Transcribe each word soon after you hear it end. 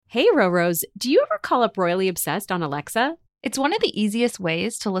Hey, Roros, do you ever call up Royally Obsessed on Alexa? It's one of the easiest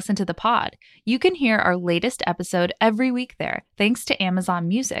ways to listen to the pod. You can hear our latest episode every week there, thanks to Amazon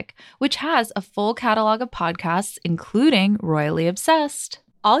Music, which has a full catalog of podcasts, including Royally Obsessed.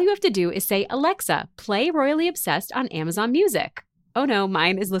 All you have to do is say, Alexa, play Royally Obsessed on Amazon Music. Oh no,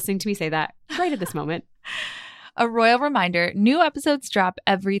 mine is listening to me say that right at this moment. A royal reminder, new episodes drop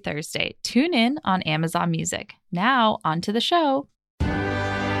every Thursday. Tune in on Amazon Music. Now, on to the show.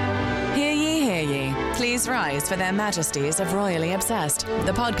 Hear ye, hear ye. Please rise for their majesties of Royally Obsessed,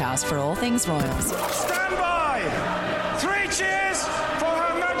 the podcast for all things royals. Stand by! 3 cheers for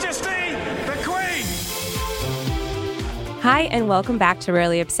Her Majesty, the Queen! Hi, and welcome back to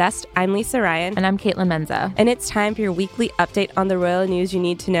Royally Obsessed. I'm Lisa Ryan. And I'm Caitlin Meinzer. And it's time for your weekly update on the royal news you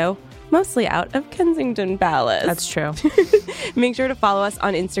need to know, mostly out of Kensington Palace. That's true. Make sure to follow us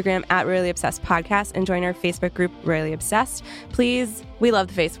on Instagram at Royally Obsessed Podcast and join our Facebook group, Royally Obsessed. Please, we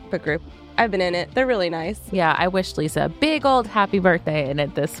love the Facebook group. I've been in it. They're really nice. Yeah, I wished Lisa a big old happy birthday in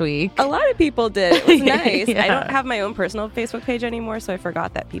it this week. A lot of people did. It was nice. Yeah. I don't have my own personal Facebook page anymore, so I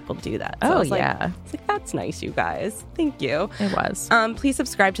forgot that people do that. So Oh, I was yeah. It's like, that's nice, you guys. Thank you. It was. Please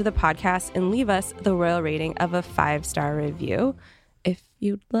subscribe to the podcast and leave us the royal rating of a 5-star review if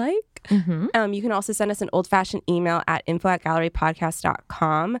you'd like. Mm-hmm. You can also send us an old-fashioned email at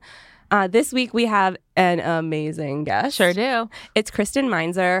info@gallerypodcast.com. This week, we have an amazing guest. Sure do. It's Kristen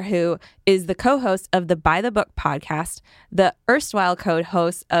Meinzer, who is the co-host of the By the Book podcast, the erstwhile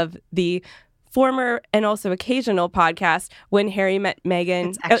co-host of the former and also occasional podcast, When Harry Met Meghan.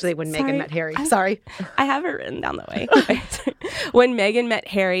 It's actually When Meghan Met Harry. Sorry. I have it written down the way. When Meghan Met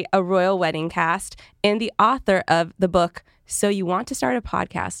Harry, a royal wedding cast, and the author of the book, So You Want to Start a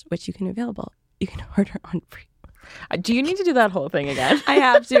Podcast, which you can order on free. Do you need to do that whole thing again? I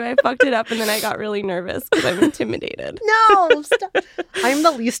have to. I fucked it up and then I got really nervous because I'm intimidated. No, stop. I'm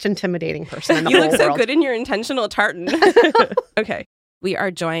the least intimidating person in the You whole look so world. good in your intentional tartan. Okay. We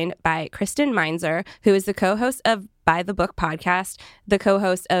are joined by Kristen Meinzer, who is the co-host of By the Book podcast, the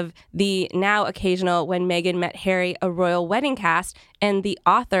co-host of the now occasional When Meghan Met Harry, a royal wedding cast, and the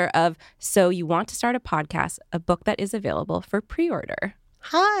author of So You Want to Start a Podcast, a book that is available for pre-order.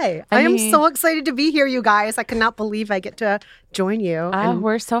 Hi. I am so excited to be here, you guys. I cannot believe I get to join you.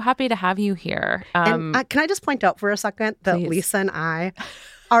 We're so happy to have you here. Can I just point out for a second that Please. Lisa and I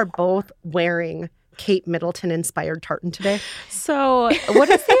are both wearing Kate Middleton-inspired tartan today? So what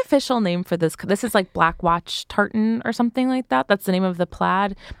is the official name for this? This is like Black Watch tartan or something like that. That's the name of the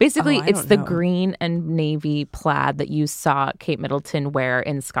plaid. Basically, it's the green and navy plaid that you saw Kate Middleton wear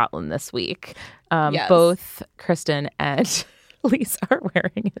in Scotland this week. Yes. Both Kristen and Lisa are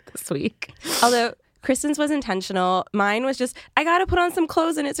wearing it this week. Although Kristen's was intentional. Mine was just, I got to put on some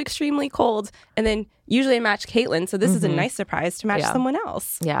clothes and it's extremely cold. And then usually I match Caitlin. So this is a nice surprise to match someone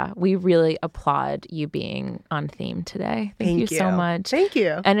else. Yeah, we really applaud you being on theme today. Thank you so much. Thank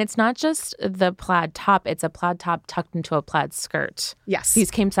you. And it's not just the plaid top. It's a plaid top tucked into a plaid skirt. Yes. These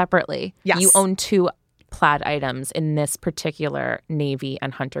came separately. Yes. You own 2 plaid items in this particular navy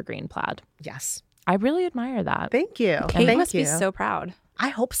and hunter green plaid. Yes. I really admire that. Thank you. Kate Thank must you. be so proud. I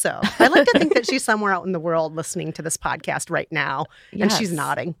hope so. I like to think that she's somewhere out in the world listening to this podcast right now, and she's Yes.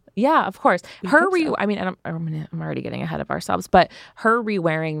 nodding. Yeah, of course. Her so. I mean, and I'm already getting ahead of ourselves, but her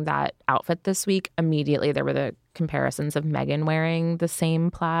re-wearing that outfit this week, immediately there were the comparisons of Meghan wearing the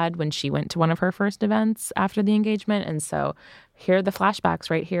same plaid when she went to one of her first events after the engagement. And so here are the flashbacks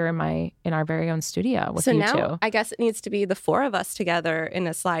right here in our very own studio with So you now two. I guess it needs to be the 4 of us together in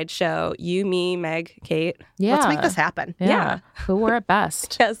a slideshow. You, me, Meg, Kate. Yeah. Let's make this happen. Yeah. Who wore it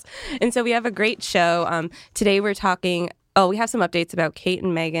best? Yes. And so we have a great show. Today we're talking, we have some updates about Kate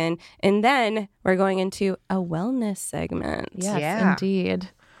and Meghan. And then we're going into a wellness segment. Yes, Yeah. indeed.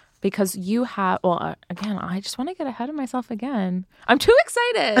 Because you have, again, I just want to get ahead of myself again. I'm too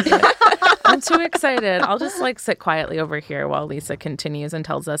excited. I'm too excited. I'll just sit quietly over here while Lisa continues and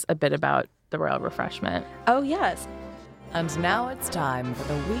tells us a bit about the royal refreshment. Oh, yes. And now it's time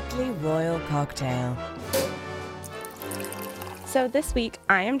for the weekly royal cocktail. So this week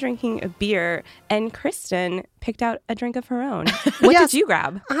I am drinking a beer and Kristen picked out a drink of her own. What Yes. did you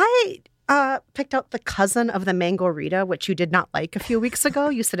grab? I picked out the cousin of the Mango Rita, which you did not like a few weeks ago.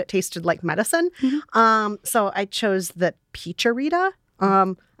 You said it tasted like medicine. So I chose the Peach-A-Rita.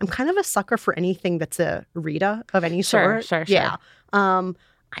 I'm kind of a sucker for anything that's a Rita of any sort. Sure. Yeah.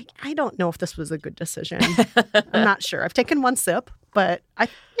 I don't know if this was a good decision. I'm not sure. I've taken one sip, but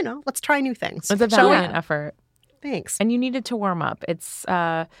let's try new things. It's a Shall we? valiant effort. Thanks. And you needed to warm up. It's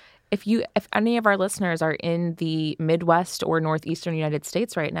if any of our listeners are in the Midwest or Northeastern United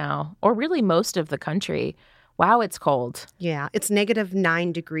States right now, or really most of the country, Wow, it's cold. Yeah, it's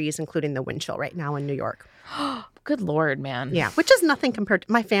 -9 degrees, including the wind chill right now in New York. Good Lord, man. Yeah, which is nothing compared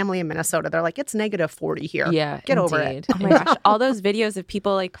to my family in Minnesota. They're like, it's -40 here. Yeah, Get over it. Oh my gosh. All those videos of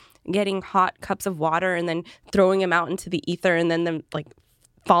people like getting hot cups of water and then throwing them out into the ether and then them like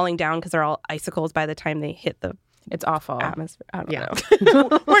falling down because they're all icicles by the time they hit the It's awful. atmosphere. I don't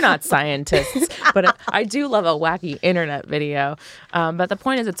know. We're not scientists, but I do love a wacky internet video. But the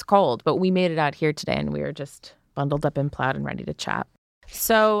point is it's cold, but we made it out here today and we were just bundled up in plaid and ready to chat.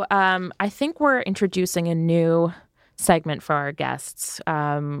 So I think we're introducing a new segment for our guests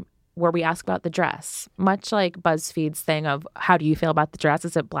where we ask about the dress, much like BuzzFeed's thing of how do you feel about the dress?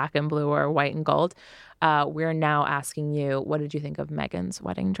 Is it black and blue or white and gold? We're now asking you, what did you think of Meghan's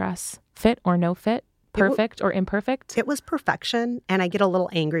wedding dress? Fit or no fit? Perfect or imperfect? It was perfection, and I get a little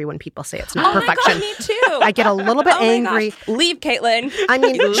angry when people say it's not perfection. Me too. I get a little bit Oh my angry. gosh. Leave, Caitlin. I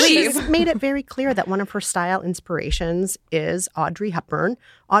mean, Leave. she's made it very clear that one of her style inspirations is Audrey Hepburn.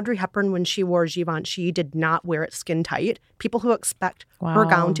 Audrey Hepburn, when she wore Givenchy, did not wear it skin tight. People who expect her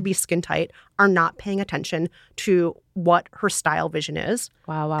gown to be skin tight are not paying attention to what her style vision is.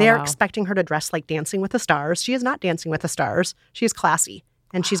 Wow. They're expecting her to dress like Dancing with the Stars. She is not Dancing with the Stars. She is classy,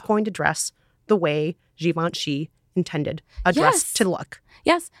 and she's going to dress the way Givenchy intended a dress to look.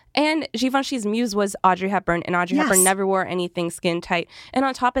 Yes, and Givenchy's muse was Audrey Hepburn, and Audrey Hepburn never wore anything skin tight. And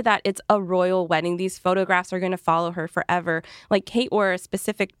on top of that, it's a royal wedding. These photographs are going to follow her forever. Like, Kate wore a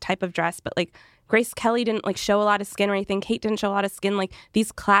specific type of dress, but like Grace Kelly didn't like show a lot of skin or anything. Kate didn't show a lot of skin. Like,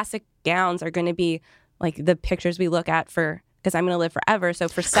 these classic gowns are going to be like the pictures we look at for, because I'm going to live forever. So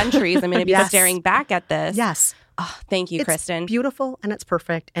for centuries, I'm going to be staring back at this. Yes. Oh, thank you, Kristen. It's beautiful and it's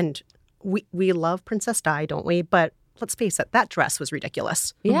perfect. And we love Princess Di, don't we? But let's face it, that dress was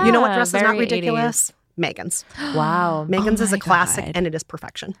ridiculous. Yeah, you know what dress is not very ridiculous? Meghan's. Wow. Meghan's is a classic, God. and it is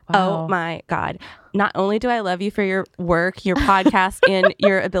perfection. Oh my God. Not only do I love you for your work, your podcast, and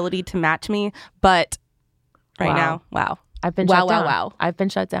your ability to match me, but now, wow. I've been Wow, shut wow, down. wow. I've been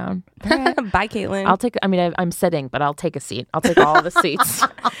shut down. Bye, Caitlin. I'm sitting, but I'll take a seat. I'll take all the seats.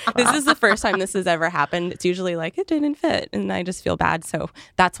 This is the first time this has ever happened. It's usually like, it didn't fit, and I just feel bad. So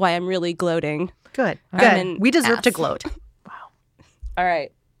that's why I'm really gloating. Good. an We deserve to ass. gloat. All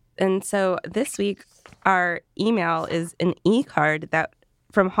right. And so this week, our email is an e-card that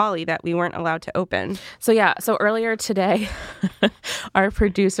from Holly that we weren't allowed to open. So earlier today, our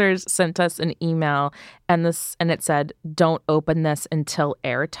producers sent us an email and it said, don't open this until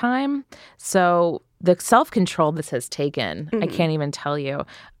airtime. So the self-control this has taken, I can't even tell you.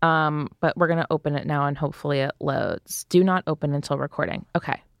 But we're going to open it now and hopefully it loads. Do not open until recording.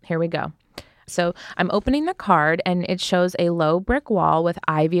 Okay, here we go. So I'm opening the card and it shows a low brick wall with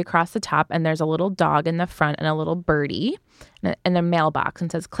ivy across the top and there's a little dog in the front and a little birdie and a mailbox and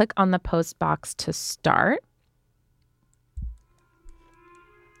says click on the post box to start.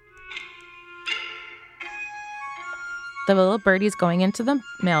 The little birdie's going into the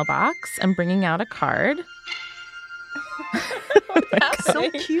mailbox and bringing out a card. So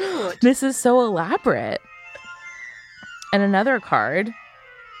cute. This is so elaborate. And another card.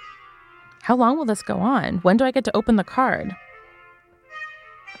 How long will this go on? When do I get to open the card?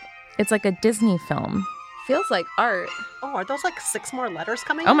 It's like a Disney film. Feels like art. Oh, are those like 6 more letters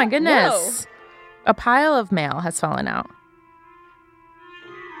coming Oh my out? goodness. A pile of mail has fallen out.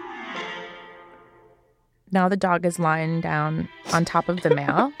 Now the dog is lying down on top of the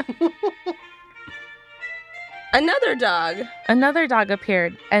mail. Another dog. Another dog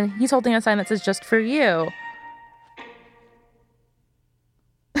appeared and he's holding a sign that says just for you.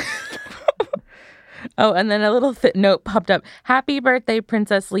 Oh, and then a little note popped up. Happy birthday,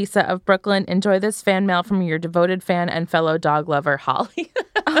 Princess Lisa of Brooklyn. Enjoy this fan mail from your devoted fan and fellow dog lover, Holly.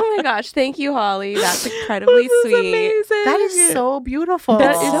 Oh my gosh. Thank you, Holly. That's incredibly sweet. Amazing. That is so beautiful.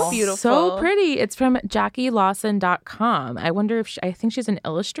 That so is beautiful. so pretty. It's from JackieLawson.com. I wonder if I think she's an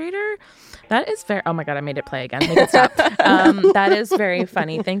illustrator. That is very, oh my God, I made it play again. Make it stop. That is very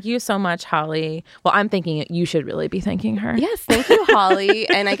funny. Thank you so much, Holly. Well, I'm thinking you should really be thanking her. Yes, thank you, Holly.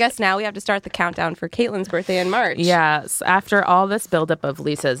 And I guess now we have to start the countdown for Caitlin's birthday in March. Yes. After all this buildup of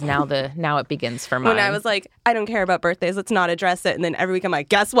Lisa's, now it begins for mine. When I was like, I don't care about birthdays, let's not address it. And then every week I'm like,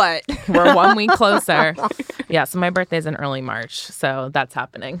 guess what? We're 1 week closer. Yeah, so my birthday's in early March, so that's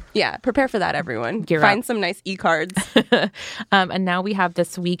happening. Yeah, prepare for that, everyone. Gear Find up. some nice e-cards. And now we have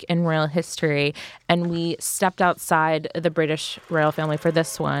This Week in Royal History, and we stepped outside the British royal family for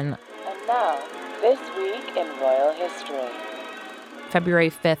this one. And now, This Week in Royal History. February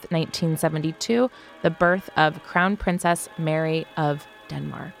 5th, 1972, the birth of Crown Princess Mary of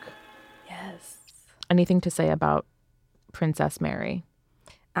Denmark. Yes. Anything to say about Princess Mary?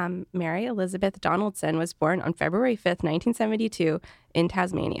 Mary Elizabeth Donaldson was born on February 5th, 1972 in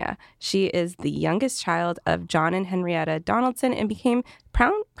Tasmania. She is the youngest child of John and Henrietta Donaldson and became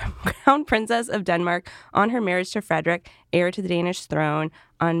Crown Princess of Denmark on her marriage to Frederick, heir to the Danish throne,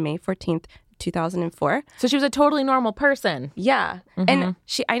 on May 14th, 2004. So she was a totally normal person. Yeah. And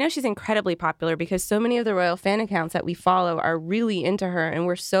I know she's incredibly popular because so many of the royal fan accounts that we follow are really into her, and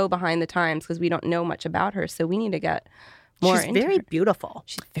we're so behind the times because we don't know much about her. So we need to get more She's very beautiful.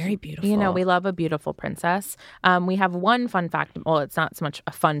 She's very beautiful. You know, we love a beautiful princess. We have one fun fact. Well, it's not so much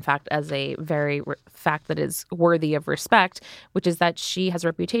a fun fact as a very fact that is worthy of respect, which is that she has a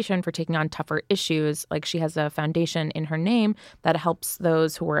reputation for taking on tougher issues. Like, she has a foundation in her name that helps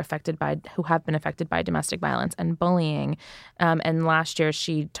those who have been affected by domestic violence and bullying. And last year,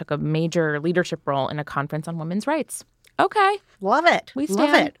 she took a major leadership role in a conference on women's rights. Okay. Love it. We Love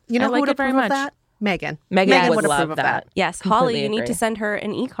stand. it. You know I who like would it very approve of much. that? Megan. Megan would approve love of that. Yes, Completely Holly, you need agree. to send her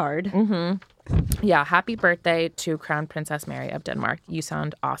an e-card. Yeah, happy birthday to Crown Princess Mary of Denmark. You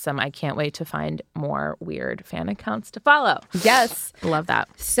sound awesome. I can't wait to find more weird fan accounts to follow. Yes. Love that.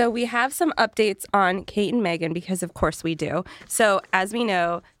 So we have some updates on Kate and Meghan because, of course, we do. So as we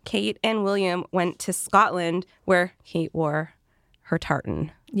know, Kate and William went to Scotland where Kate wore her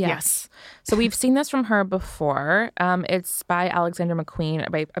tartan. Yes. So we've seen this from her before. It's by Alexander McQueen.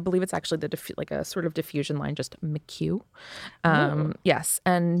 I believe it's actually like a sort of diffusion line, just McHugh. Yes.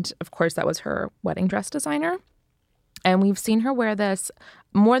 And of course, that was her wedding dress designer. And we've seen her wear this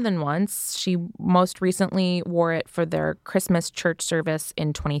more than once. She most recently wore it for their Christmas church service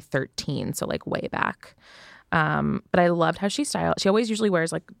in 2013. So like way back. But I loved how she styled. She always usually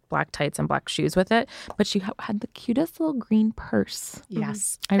wears like black tights and black shoes with it, but she had the cutest little green purse.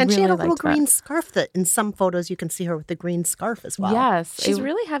 Yes. I and really she had a liked little that. green scarf that in some photos you can see her with the green scarf as well. Yes. She's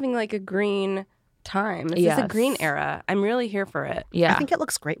really having like a green time. This is a Yes. green era. I'm really here for it. Yeah. I think it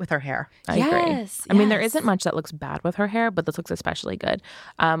looks great with her hair. I agree. Yes, I mean, there yes. isn't much that looks bad with her hair, but this looks especially good.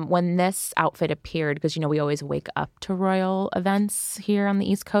 When this outfit appeared, because, you know, we always wake up to royal events here on the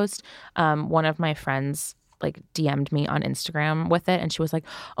East Coast, one of my friends like DM'd me on Instagram with it, and she was like,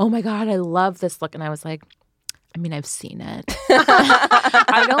 "Oh my God, I love this look." And I was like, I mean, I've seen it.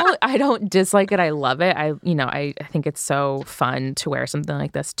 I don't dislike it. I love it. I think it's so fun to wear something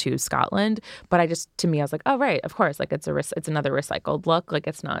like this to Scotland. But to me, I was like, oh, right, of course. Like, it's another recycled look. Like,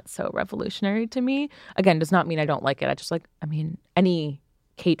 it's not so revolutionary to me. Again, does not mean I don't like it. Any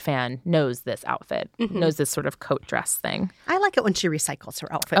Kate fan knows this outfit, knows this sort of coat dress thing. I like it when she recycles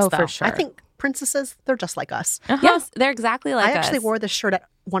her outfits, Oh, though. for sure. I think princesses, they're just like us. Yes, they're exactly like I actually us. wore this shirt at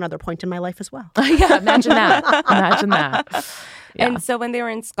one other point in my life as well. Yeah, imagine that. Imagine that. Yeah. And so when they were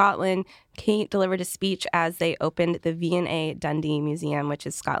in Scotland, Kate delivered a speech as they opened the V&A Dundee Museum, which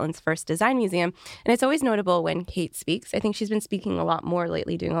is Scotland's first design museum. And it's always notable when Kate speaks. I think she's been speaking a lot more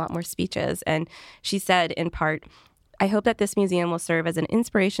lately, doing a lot more speeches. And she said, in part, "I hope that this museum will serve as an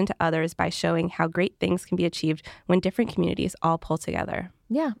inspiration to others by showing how great things can be achieved when different communities all pull together."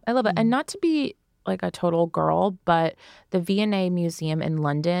 Yeah, I love it. And not to be like a total girl, but the V&A Museum in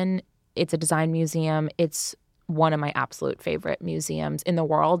London, it's a design museum. It's one of my absolute favorite museums in the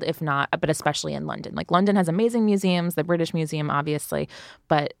world, if not, but especially in London. Like, London has amazing museums, the British Museum, obviously,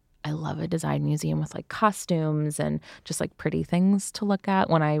 but I love a design museum with like costumes and just like pretty things to look at.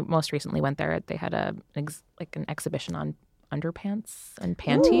 When I most recently went there, they had an exhibition on underpants and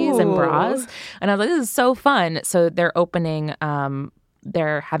panties and bras. And I was like, this is so fun. So they're opening,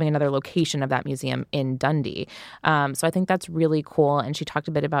 they're having another location of that museum in Dundee. So I think that's really cool. And she talked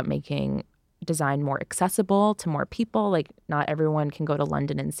a bit about making design more accessible to more people. Like, not everyone can go to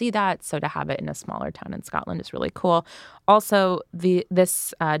London and see that. So to have it in a smaller town in Scotland is really cool. Also,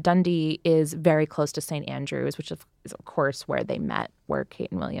 this Dundee is very close to St. Andrews, which is of course where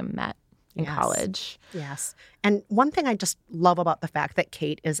Kate and William met in college. Yes. And one thing I just love about the fact that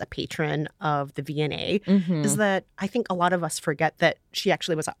Kate is a patron of the V&A is that I think a lot of us forget that she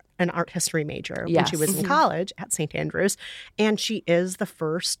actually was an art history major when she was in college at St. Andrews. And she is the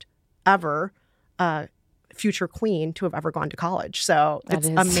first ever future queen to have ever gone to college. So it's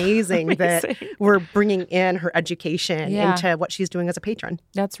amazing that we're bringing in her education into what she's doing as a patron.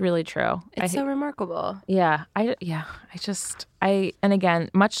 That's really true. It's so remarkable. Yeah. And again,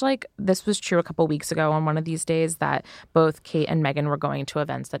 much like this was true a couple weeks ago on one of these days, that both Kate and Meghan were going to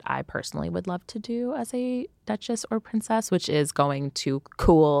events that I personally would love to do as a duchess or princess, which is going to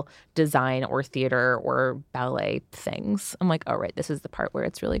cool design or theater or ballet things. I'm like, oh, right, this is the part where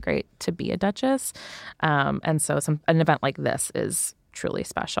it's really great to be a duchess. And so an event like this is truly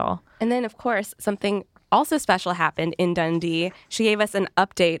special. And then, of course, something also special happened in Dundee. She gave us an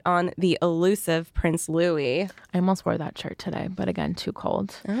update on the elusive Prince Louis. I almost wore that shirt today, but again, too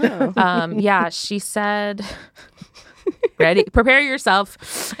cold. Oh. Yeah, she said, ready, prepare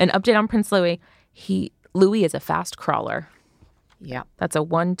yourself. An update on Prince Louis. Louis is a fast crawler. Yeah. That's a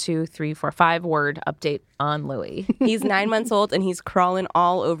 1, 2, 3, 4, 5 word update on Louis. He's 9 months old and he's crawling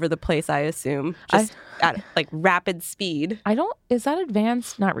all over the place, I assume. Just at like rapid speed. Is that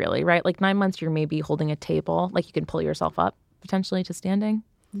advanced? Not really, right? Like 9 months, you're maybe holding a table. Like you can pull yourself up potentially to standing.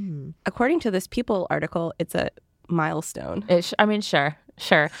 According to this People article, it's a milestone.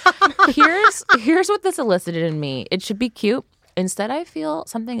 Sure. Here's what this elicited in me. It should be cute. Instead, I feel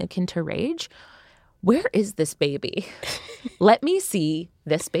something akin to rage. Where is this baby? Let me see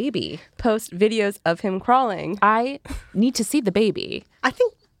this baby. Post videos of him crawling. I need to see the baby. I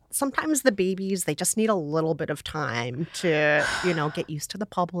think sometimes the babies, they just need a little bit of time to, get used to the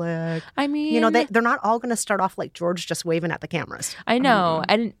public. I mean, they're not all going to start off like George just waving at the cameras. I know.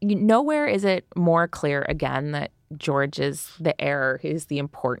 And nowhere is it more clear again that George is the heir, he's the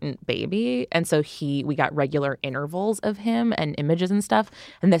important baby. And so we got regular intervals of him and images and stuff.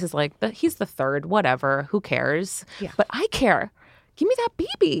 And this is like, he's the third, whatever, who cares? Yeah. But I care. Give me that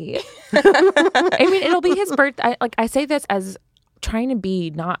baby. I mean, it'll be his birthday. I say this as trying to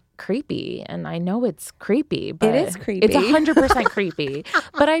be not creepy, and I know it's creepy, but it is creepy. It's 100% creepy.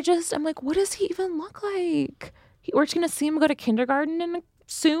 But I'm like, what does he even look like? We're just gonna see him go to kindergarten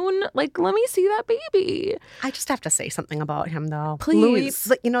soon. Like, let me see that baby. I just have to say something about him, though. Please.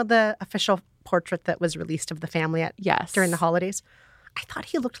 Louis, the official portrait that was released of the family during the holidays. I thought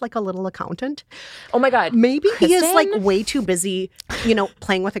he looked like a little accountant. Oh my God. Maybe he is like way too busy,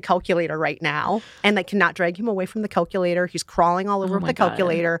 playing with a calculator right now, and they cannot drag him away from the calculator. He's crawling all over with the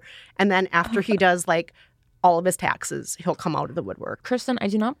calculator. And then after he does like all of his taxes, he'll come out of the woodwork. Kristen, I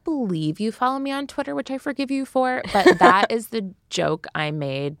do not believe you follow me on Twitter, which I forgive you for, but that is the joke I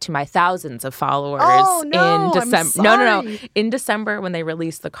made to my thousands of followers in December. No. In December, when they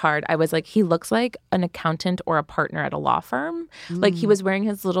released the card, I was like, he looks like an accountant or a partner at a law firm. Like he was wearing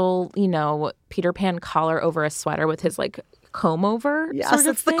his little, Peter Pan collar over a sweater with his like comb over. Yes,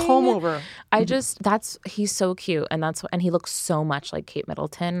 it's the comb over. He's so cute. And he looks so much like Kate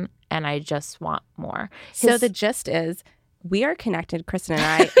Middleton. And I just want more. So the gist is, we are connected, Kristen and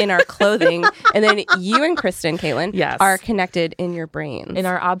I, in our clothing. And then you and Kristen, Caitlin, are connected in your brains. In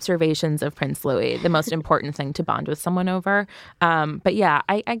our observations of Prince Louis, the most important thing to bond with someone over. But yeah,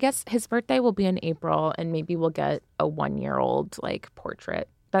 I guess his birthday will be in April, and maybe we'll get a 1-year-old like portrait.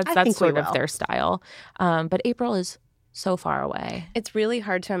 That's sort of their style. But April is so far away. It's really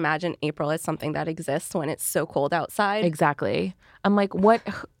hard to imagine April as something that exists when it's so cold outside. Exactly. I'm like, what?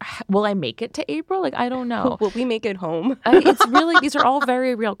 Will I make it to April? Like, I don't know. Will we make it home? It's really, these are all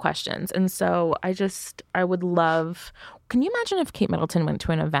very real questions. And so I would love, can you imagine if Kate Middleton went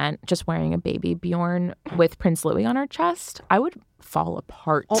to an event just wearing a baby Bjorn with Prince Louis on her chest? I would fall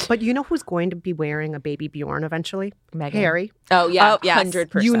apart. Oh, but you know who's going to be wearing a baby Bjorn eventually? Meghan. Harry. Oh, yeah.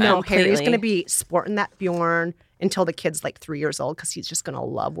 100%. Harry's going to be sporting that Bjorn until the kid's like 3 years old, because he's just going to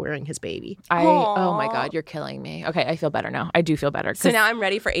love wearing his baby. Oh my God, you're killing me. Okay, I feel better now. I do feel better. So now I'm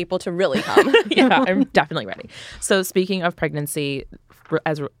ready for April to really come. Yeah, I'm definitely ready. So speaking of pregnancy,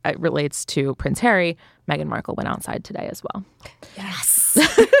 as it relates to Prince Harry, Meghan Markle went outside today as well. Yes.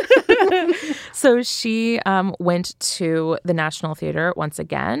 So she went to the National Theater once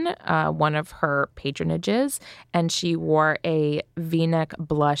again, one of her patronages, and she wore a V-neck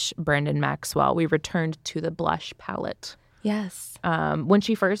blush Brandon Maxwell. We returned to the blush palette. Yes. When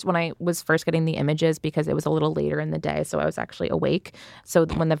I was first getting the images, because it was a little later in the day, so I was actually awake. So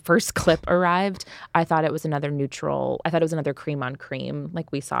when the first clip arrived, I thought it was another neutral. I thought it was another cream on cream,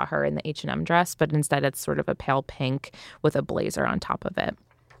 like we saw her in the H&M dress, but instead it's sort of a pale pink with a blazer on top of it.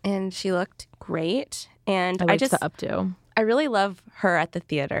 And she looked great. And I liked the updo. I really love her at the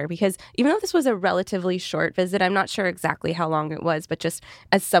theater, because even though this was a relatively short visit, I'm not sure exactly how long it was, but just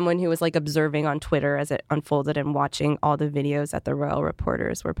as someone who was like observing on Twitter as it unfolded and watching all the videos that the royal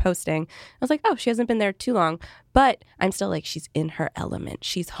reporters were posting, I was like, oh, she hasn't been there too long. But I'm still like, she's in her element.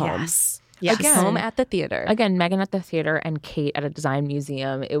 She's home. Yes. She's home at the theater. Again, Meghan at the theater and Kate at a design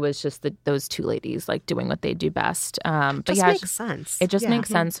museum. It was just those two ladies like doing what they do best. But just makes sense. It just makes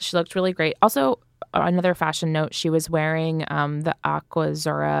sense. She looked really great. Also, another fashion note, she was wearing the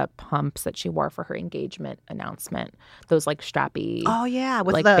Aquazzura pumps that she wore for her engagement announcement. Those like strappy. Oh, yeah.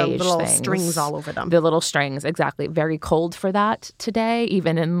 With like, the beige little things. strings all over them. The little strings, exactly. Very cold for that today,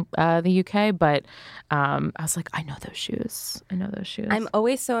 even in the UK. But I was like, I know those shoes. I'm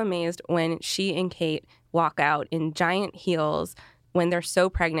always so amazed when she and Kate walk out in giant heels, when they're so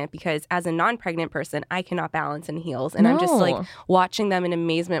pregnant, because as a non-pregnant person, I cannot balance in heels. And I'm just like watching them in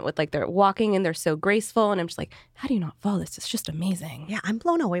amazement with like they're walking and they're so graceful. And I'm just like, how do you not fall this? It's just amazing. Yeah, I'm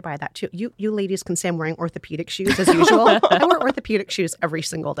blown away by that too. You ladies can say I'm wearing orthopedic shoes as usual. I wear orthopedic shoes every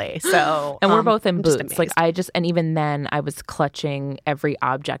single day. So and we're both in I'm boots. Like and even then I was clutching every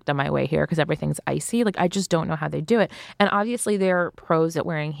object on my way here because everything's icy. Like I just don't know how they do it. And obviously they're pros at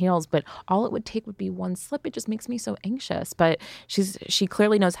wearing heels, but all it would take would be one slip. It just makes me so anxious. But she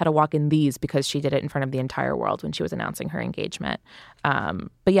clearly knows how to walk in these because she did it in front of the entire world when she was announcing her engagement.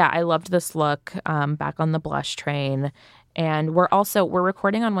 But yeah, I loved this look. Back on the blush train. And we're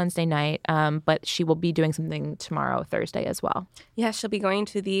recording on Wednesday night, but she will be doing something tomorrow, Thursday as well. Yeah, she'll be going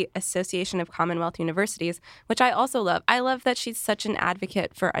to the Association of Commonwealth Universities, which I also love. I love that she's such an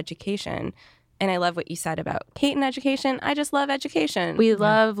advocate for education. And I love what you said about Kate and education. I just love education. We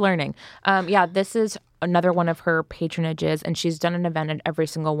love learning. This is another one of her patronages, and she's done an event at every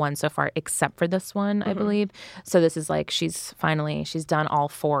single one so far, except for this one, I believe. So this is like she's done all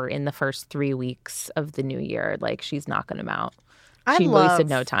 4 in the first 3 weeks of the new year. Like she's knocking them out. She wasted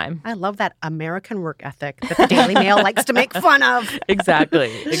no time. I love that American work ethic that the Daily Mail likes to make fun of. Exactly.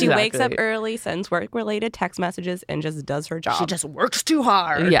 She wakes up early, sends work-related text messages, and just does her job. She just works too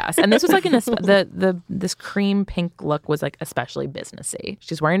hard. Yes, and this was like this cream pink look was like especially businessy.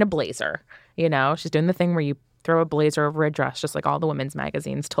 She's wearing a blazer. You know, she's doing the thing where you throw a blazer over a dress, just like all the women's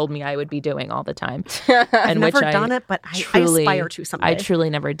magazines told me I would be doing all the time. I've never done it, but I aspire to someday. I truly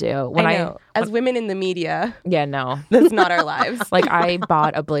never do. I know. As women in the media, yeah, no, that's not our lives. Like I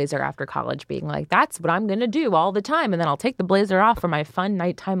bought a blazer after college, being like, that's what I'm gonna do all the time, and then I'll take the blazer off for my fun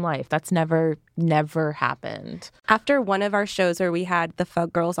nighttime life. That's never happened. After one of our shows where we had the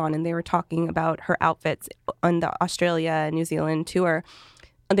Fug Girls on, and they were talking about her outfits on the Australia, New Zealand tour.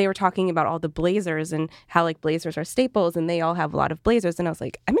 They were talking about all the blazers and how like blazers are staples and they all have a lot of blazers. And I was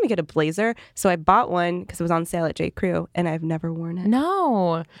like, I'm going to get a blazer. So I bought one because it was on sale at J. Crew and I've never worn it.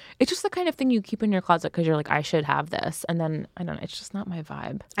 No, it's just the kind of thing you keep in your closet because you're like, I should have this. And then I don't know, it's just not my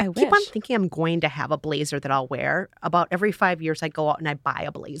vibe. I keep on thinking I'm going to have a blazer that I'll wear. About every 5 years I go out and I buy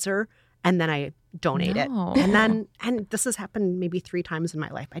a blazer and then I donate it. And this has happened maybe 3 times in my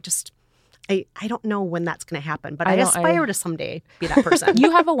life. I don't know when that's going to happen, but I aspire to someday be that person.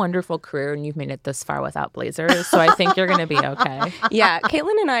 You have a wonderful career and you've made it this far without blazers, so I think you're going to be okay. Yeah,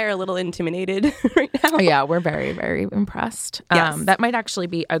 Caitlin and I are a little intimidated right now. Yeah, we're very, very impressed. Yes. That might actually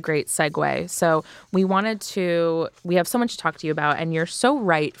be a great segue. So we have so much to talk to you about, and you're so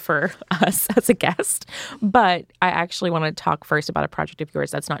right for us as a guest, but I actually want to talk first about a project of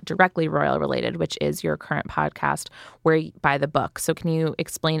yours that's not directly royal related, which is your current podcast, Where You Buy the Book. So can you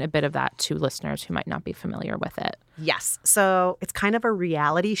explain a bit of that to listeners who might not be familiar with it? Yes. So it's kind of a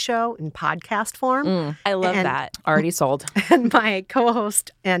reality show in podcast form. I love that. Already sold. And my co-host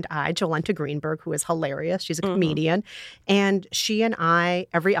and I, Jolenta Greenberg, who is hilarious, she's a comedian, and she and I,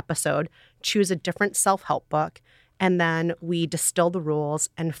 every episode, choose a different self-help book. And then we distill the rules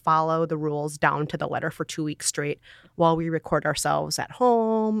and follow the rules down to the letter for 2 weeks straight while we record ourselves at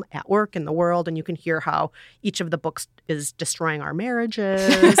home, at work, in the world. And you can hear how each of the books is destroying our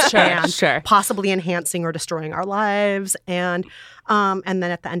marriages and possibly enhancing or destroying our lives. And then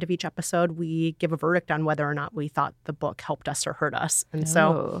at the end of each episode, we give a verdict on whether or not we thought the book helped us or hurt us. And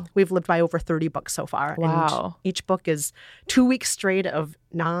so we've lived by over 30 books so far. Wow. And each book is 2 weeks straight of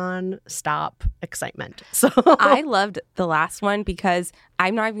non-stop excitement. So I loved the last one because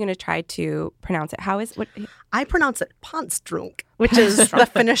I'm not even going to try to pronounce it. I pronounce it pantstrunk, which is the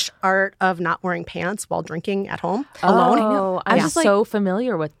Finnish art of not wearing pants while drinking at home alone. Oh, I'm so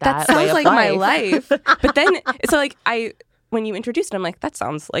familiar with that. That sounds like my life. But then, when you introduced it, I'm like, that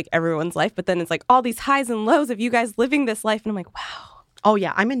sounds like everyone's life. But then it's like all these highs and lows of you guys living this life. And I'm like, wow. Oh,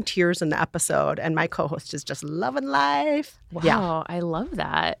 yeah. I'm in tears in the episode. And my co-host is just loving life. Wow. Yeah. I love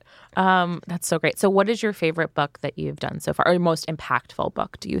that. That's so great. So what is your favorite book that you've done so far? Or your most impactful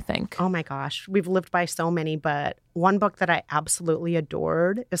book, do you think? Oh, my gosh. We've lived by so many. But one book that I absolutely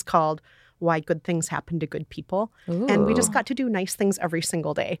adored is called Why Good Things Happen to Good People. Ooh. And we just got to do nice things every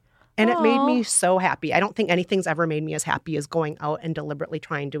single day. And it made me so happy. I don't think anything's ever made me as happy as going out and deliberately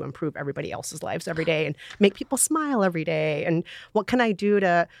trying to improve everybody else's lives every day and make people smile every day. And what can I do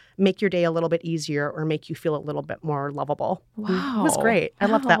to make your day a little bit easier or make you feel a little bit more lovable? Wow. It was great. I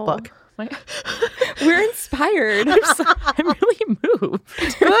loved that book. We're inspired. I'm really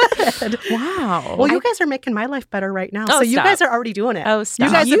moved. Good. Wow. Well, you guys are making my life better right now. So you guys are already doing it. Oh, stop.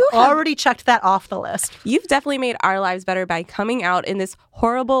 You guys have already checked that off the list. You've definitely made our lives better by coming out in this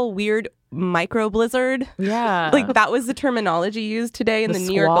horrible, weird micro blizzard. Yeah. Like that was the terminology used today in the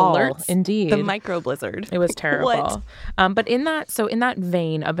New York squall, alerts. indeed. The micro blizzard. It was terrible. What? But in that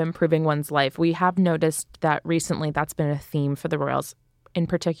vein of improving one's life, we have noticed that recently that's been a theme for the royals, in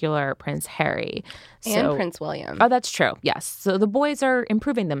particular Prince Harry. And Prince William. Oh, that's true. Yes. So the boys are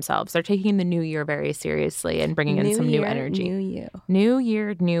improving themselves. They're taking the new year very seriously and bringing in some new energy. New you. New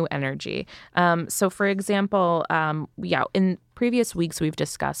year, new energy. So, for example, in previous weeks, we've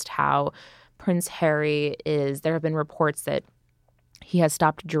discussed how Prince Harry there have been reports that he has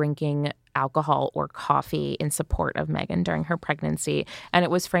stopped drinking alcohol or coffee in support of Meghan during her pregnancy. And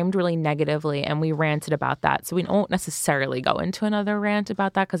it was framed really negatively, and we ranted about that. So we won't necessarily go into another rant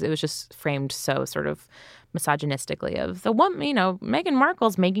about that because it was just framed so sort of misogynistically of the one, Meghan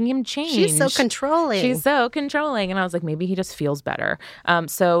Markle's making him change. She's so controlling. And I was like, maybe he just feels better.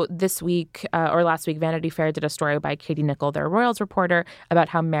 So this week or last week, Vanity Fair did a story by Katie Nichol, their royals reporter, about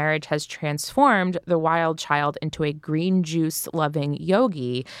how marriage has transformed the wild child into a green juice loving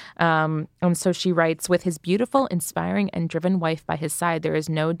yogi. And so she writes, with his beautiful, inspiring, and driven wife by his side, there is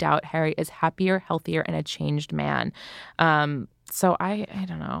no doubt Harry is happier, healthier, and a changed man. So I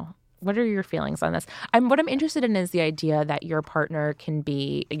don't know. What are your feelings on this? What I'm interested in is the idea that your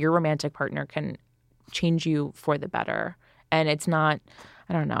romantic partner can change you for the better. And it's not,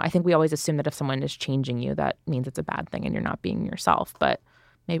 I don't know. I think we always assume that if someone is changing you, that means it's a bad thing and you're not being yourself. But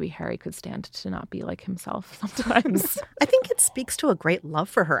maybe Harry could stand to not be like himself sometimes. I think it speaks to a great love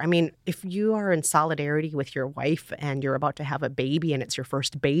for her. I mean, if you are in solidarity with your wife and you're about to have a baby and it's your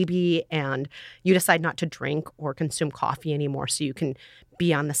first baby and you decide not to drink or consume coffee anymore so you can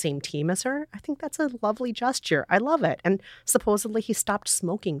be on the same team as her, I think that's a lovely gesture. I love it. And supposedly he stopped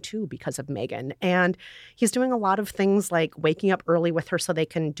smoking too because of Meghan. And he's doing a lot of things like waking up early with her so they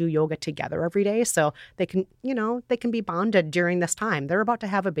can do yoga together every day. So they can, they can be bonded during this time. They're about to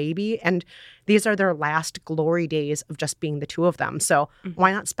have a baby and these are their last glory days of just being the two of them. So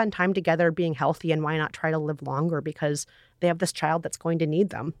why not spend time together being healthy, and why not try to live longer because they have this child that's going to need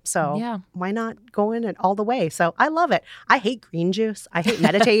them. So why not go in it all the way? So I love it. I hate green juice. I hate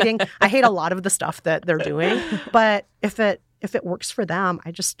meditating. I hate a lot of the stuff that they're doing. But if it works for them,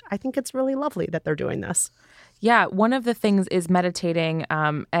 I think it's really lovely that they're doing this. Yeah. One of the things is meditating.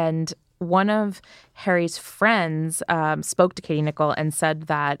 And one of Harry's friends spoke to Katie Nichol and said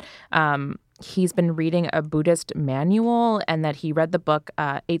that he's been reading a Buddhist manual and that he read the book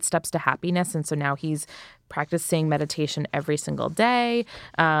 8 Steps to Happiness. And so now he's practicing meditation every single day.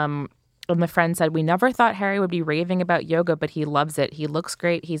 And the friend said, we never thought Harry would be raving about yoga, but he loves it. He looks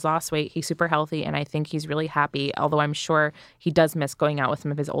great. He's lost weight. He's super healthy. And I think he's really happy, although I'm sure he does miss going out with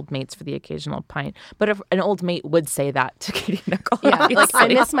some of his old mates for the occasional pint. But if an old mate would say that to Katie Nichol. Yeah, like, I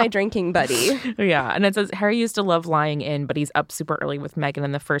miss my drinking buddy. Yeah. And it says, Harry used to love lying in, but he's up super early with Meghan.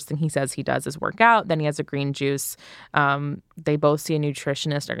 And the first thing he says he does is work out. Then he has a green juice. They both see a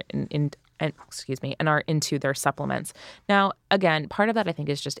nutritionist and are into their supplements. Now, again, part of that I think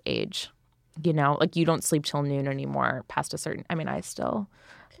is just age. You don't sleep till noon anymore past a certain, I still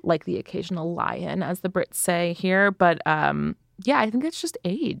like the occasional lie-in, as the Brits say here. But I think it's just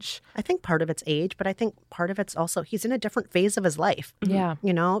age. I think part of it's age, but I think part of it's also he's in a different phase of his life. Yeah.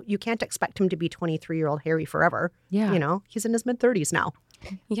 You can't expect him to be 23-year-old Harry forever. Yeah. He's in his mid-30s now.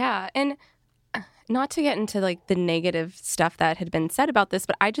 Yeah. And not to get into like the negative stuff that had been said about this,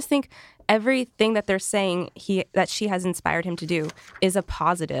 but I just think everything that they're saying that she has inspired him to do is a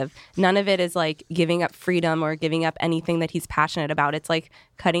positive. None of it is like giving up freedom or giving up anything that he's passionate about. It's like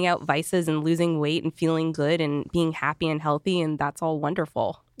cutting out vices and losing weight and feeling good and being happy and healthy, and that's all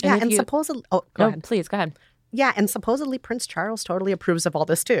wonderful. Yeah, and supposedly... Oh, go ahead. Please, go ahead. Yeah, and supposedly Prince Charles totally approves of all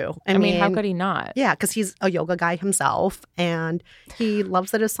this too. I mean, how could he not? Yeah, because he's a yoga guy himself, and he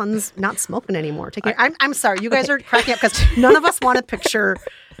loves that his son's not smoking anymore. I'm sorry, you guys are cracking up because none of us want to picture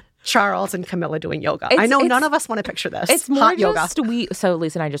Charles and Camilla doing yoga. I know none of us want to picture this. It's more hot just yoga. So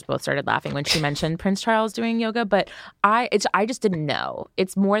Lisa and I just both started laughing when she mentioned Prince Charles doing yoga, but I just didn't know.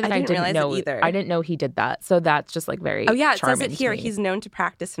 It's more that I didn't realize know it either. I didn't know he did that. So that's just like very Oh yeah, it says charming it here. to me. He's known to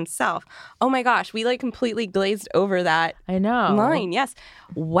practice himself. Oh my gosh, we like completely glazed over that. I know. Line. Yes.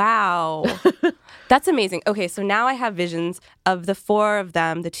 Wow. That's amazing. Okay, so now I have visions of the 4 of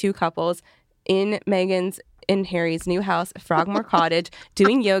them, the 2 couples in Harry's new house, Frogmore Cottage,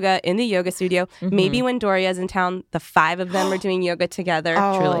 doing yoga in the yoga studio. Mm-hmm. Maybe when Doria's in town, the 5 of them are doing yoga together.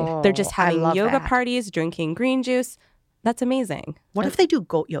 Truly. They're just having yoga parties, drinking green juice. That's amazing. What if they do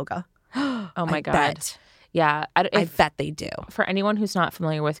goat yoga? Oh my God. Bet. Yeah. I bet they do. For anyone who's not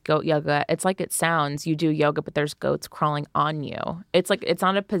familiar with goat yoga, it's like it sounds. You do yoga, but there's goats crawling on you. It's like, it's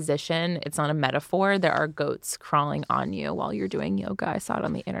not a position. It's not a metaphor. There are goats crawling on you while you're doing yoga. I saw it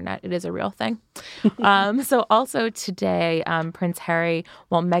on the internet. It is a real thing. So also today, Prince Harry,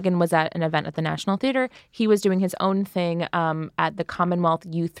 while Meghan was at an event at the National Theatre, he was doing his own thing at the Commonwealth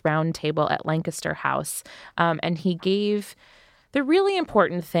Youth Roundtable at Lancaster House. And he gave, the really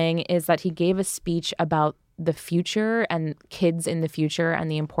important thing is that he gave a speech about the future and kids in the future and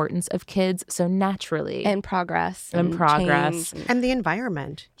the importance of kids. So naturally. And progress. And progress. And the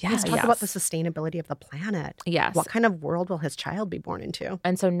environment. Yeah, He's talked about the sustainability of the planet. Yes. What kind of world will his child be born into?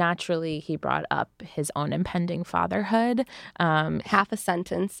 And so naturally, he brought up his own impending fatherhood. Half a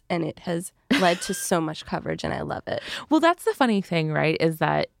sentence, and it has led to so much coverage, and I love it. Well, that's the funny thing, right, is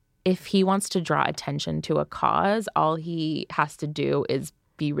that if he wants to draw attention to a cause, all he has to do is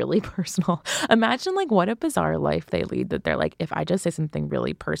be really personal. Imagine like what a bizarre life they lead, that they're like, if I just say something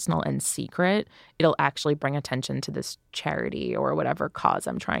really personal and secret, it'll actually bring attention to this charity or whatever cause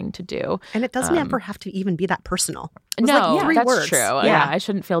I'm trying to do. And it doesn't ever have to even be that personal. It was No, like 3 that's words. true. Yeah, I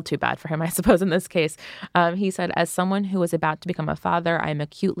shouldn't feel too bad for him, I suppose, in this case. He said, as someone who is about to become a father, I am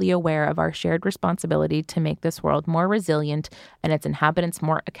acutely aware of our shared responsibility to make this world more resilient and its inhabitants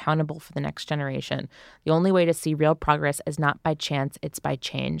more accountable for the next generation. The only way to see real progress is not by chance, it's by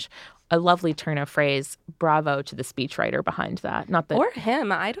change. A lovely turn of phrase. Bravo to the speechwriter behind that. Not that, Or him,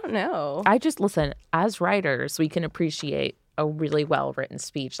 I don't know. I just, listen, as writers, we can appreciate a really well-written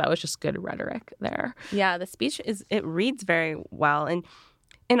speech. That was just good rhetoric there. Yeah, the speech it reads very well.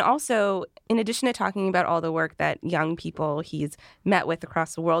 And also, in addition to talking about all the work that young people he's met with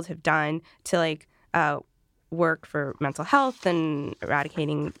across the world have done to work for mental health and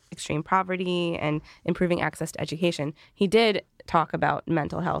eradicating extreme poverty and improving access to education, he did talk about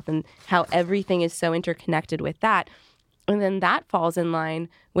mental health and how everything is so interconnected with that. And then that falls in line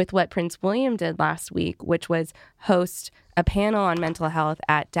with what Prince William did last week, which was host a panel on mental health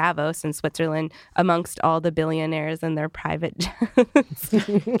at Davos in Switzerland amongst all the billionaires and their private jets.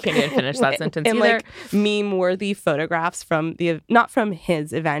 Can't even finish that sentence and either. like meme-worthy photographs from not from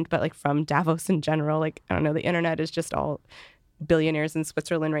his event, but like from Davos in general. Like, I don't know, the internet is just all billionaires in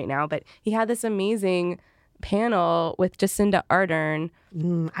Switzerland right now. But he had this amazing panel with Jacinda Ardern.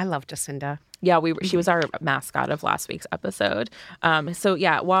 I love Jacinda. Yeah, she was our mascot of last week's episode. So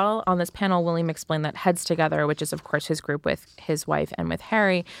yeah, while on this panel, William explained that Heads Together, which is of course his group with his wife and with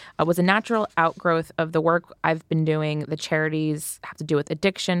Harry, was a natural outgrowth of the work I've been doing. The charities have to do with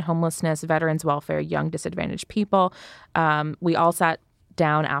addiction, homelessness, veterans welfare, young disadvantaged people. We all sat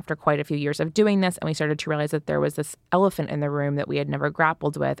down after quite a few years of doing this, and we started to realize that there was this elephant in the room that we had never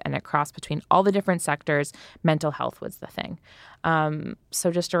grappled with, and it crossed between all the different sectors. Mental health was the thing.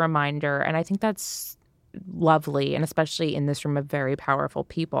 So just a reminder, and I think that's lovely, and especially in this room of very powerful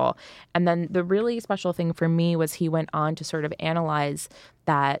people. And then the really special thing for me was he went on to sort of analyze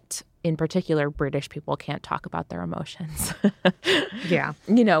that, in particular, British people can't talk about their emotions. Yeah.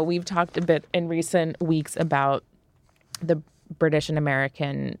 You know, we've talked a bit in recent weeks about the British and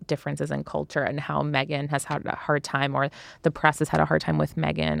American differences in culture and how Meghan has had a hard time, or the press has had a hard time with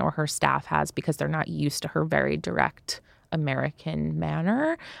Meghan, or her staff has, because they're not used to her very direct American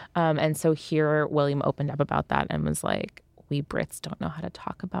manner. And so here William opened up about that and was like, we Brits don't know how to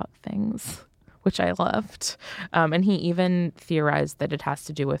talk about things, which I loved. And he even theorized that it has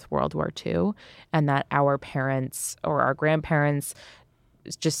to do with World War II, and that our parents or our grandparents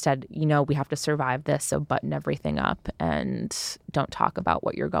just said, you know, we have to survive this, so button everything up and don't talk about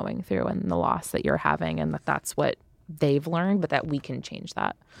what you're going through and the loss that you're having, and that's what they've learned, but that we can change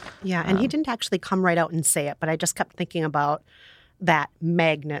that. Yeah, and he didn't actually come right out and say it, but I just kept thinking about that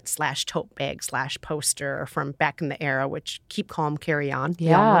magnet / tote bag / poster from back in the era, which keep calm, carry on.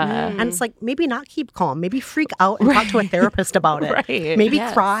 Yeah. And it's like, maybe not keep calm, maybe freak out and talk to a therapist about it. Right. Maybe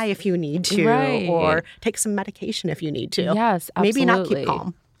cry if you need to, Right. or take some medication if you need to. Yes, absolutely. Maybe not keep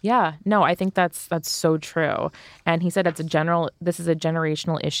calm. Yeah, no, I think that's so true. And he said this is a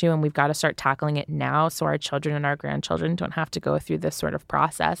generational issue, and we've got to start tackling it now so our children and our grandchildren don't have to go through this sort of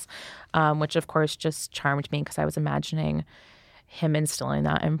process, which of course just charmed me, because I was imagining him instilling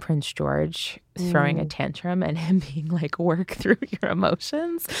that in Prince George, throwing a tantrum, and him being like, work through your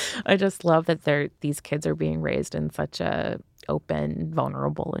emotions. I just love that these kids are being raised in such a open,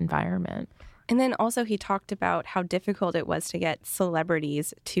 vulnerable environment. And then also he talked about how difficult it was to get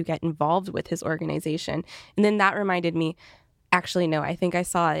celebrities to get involved with his organization. And then that reminded me, actually, no, I think I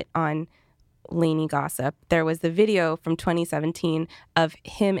saw it on Lainey gossip, there was the video from 2017 of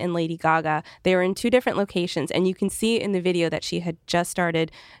him and Lady Gaga. They were in two different locations, and you can see in the video that she had just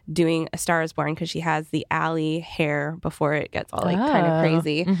started doing A Star Is Born because she has the alley hair before it gets all like kind of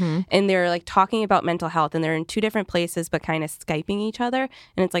crazy. And they're like talking about mental health, and they're in two different places but kind of Skyping each other,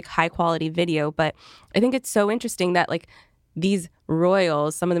 and it's like high quality video. But I think it's so interesting that like these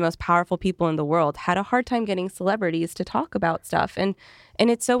royals, some of the most powerful people in the world, had a hard time getting celebrities to talk about stuff. And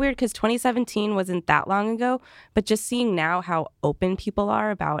it's so weird because 2017 wasn't that long ago, but just seeing now how open people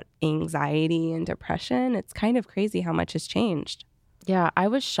are about anxiety and depression, it's kind of crazy how much has changed. Yeah, I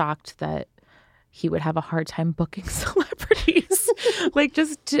was shocked that he would have a hard time booking celebrities. Like,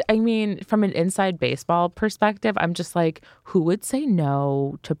 I mean, from an inside baseball perspective, I'm just like, who would say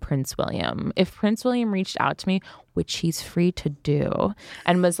no to Prince William? If Prince William reached out to me, which he's free to do,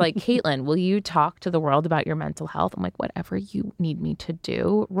 and was like, Caitlin, will you talk to the world about your mental health? I'm like, whatever you need me to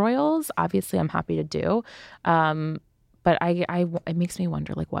do, royals, obviously I'm happy to do. But it makes me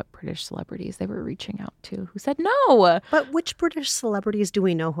wonder, like, what British celebrities they were reaching out to who said no. But which British celebrities do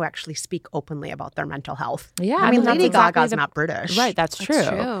we know who actually speak openly about their mental health? Yeah, I mean, that's Lady exactly Gaga's not British. Right, that's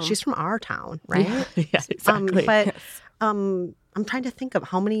true. She's from our town, right? Yeah, exactly. But I'm trying to think of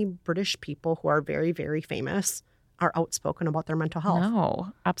how many British people who are very, very famous are outspoken about their mental health.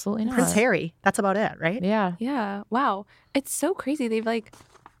 No, absolutely not. Prince Harry, that's about it, right? Yeah. Yeah. Wow. It's so crazy.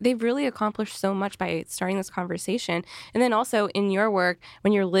 They've really accomplished so much by starting this conversation. And then also in your work,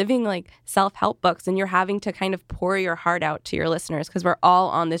 when you're living like self-help books and you're having to kind of pour your heart out to your listeners, because we're all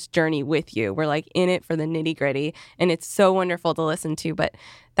on this journey with you. We're like in it for the nitty gritty. And it's so wonderful to listen to. But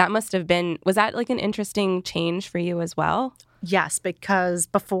that must have been, was that like an interesting change for you as well? Yes, because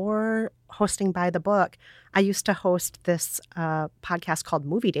before hosting By the Book, I used to host this podcast called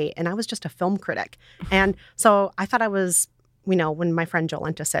Movie Date, and I was just a film critic. And so I thought I was, when my friend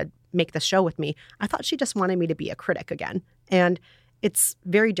Jolenta said, make this show with me, I thought she just wanted me to be a critic again. And it's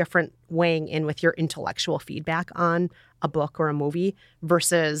very different weighing in with your intellectual feedback on a book or a movie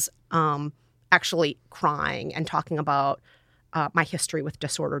versus actually crying and talking about my history with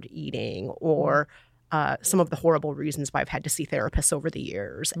disordered eating or some of the horrible reasons why I've had to see therapists over the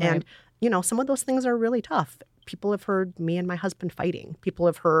years. Right. And, some of those things are really tough. People have heard me and my husband fighting. People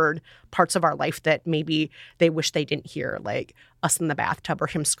have heard parts of our life that maybe they wish they didn't hear, like us in the bathtub or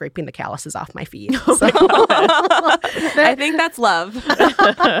him scraping the calluses off my feet. So, I think that's love.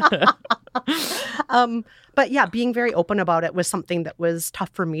 But yeah, being very open about it was something that was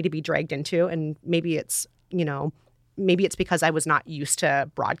tough for me to be dragged into. And maybe it's because I was not used to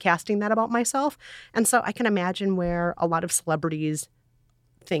broadcasting that about myself. And so I can imagine where a lot of celebrities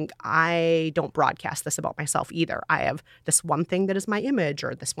think I don't broadcast this about myself either. I have this one thing that is my image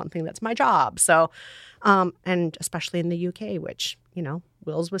or this one thing that's my job. So, and especially in the UK, which,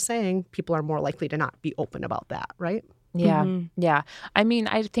 Wills was saying, people are more likely to not be open about that, right? Yeah. Mm-hmm. Yeah. I mean,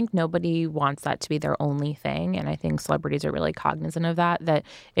 I think nobody wants that to be their only thing. And I think celebrities are really cognizant of that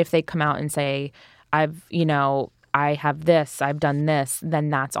if they come out and say, I have this, I've done this, then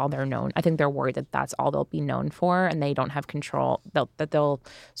that's all they're known. I think they're worried that that's all they'll be known for, and they don't have control, they'll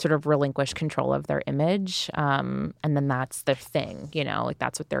sort of relinquish control of their image. And then that's their thing, like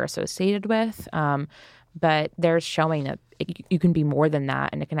that's what they're associated with. But they're showing that you can be more than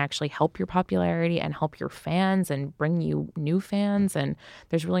that, and it can actually help your popularity and help your fans and bring you new fans. And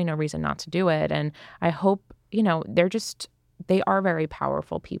there's really no reason not to do it. And I hope, they are very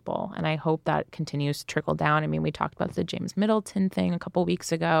powerful people, and I hope that continues to trickle down. I mean, we talked about the James Middleton thing a couple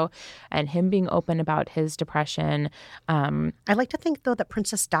weeks ago and him being open about his depression. I like to think, though, that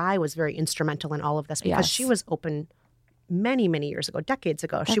Princess Di was very instrumental in all of this because she was open many, many years ago, decades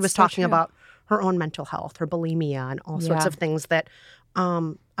ago. She was talking about her own mental health, her bulimia, and all sorts of things that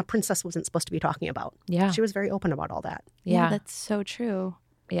a princess wasn't supposed to be talking about. Yeah. She was very open about all that. Yeah, that's so true.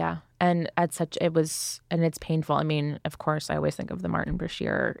 Yeah. And it's painful. I mean, of course, I always think of the Martin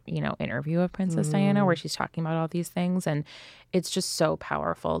Bashir, interview of Princess Diana where she's talking about all these things. And it's just so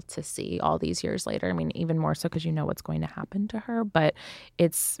powerful to see all these years later. I mean, even more so because you know what's going to happen to her. But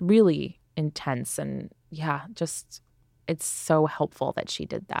it's really intense. And it's so helpful that she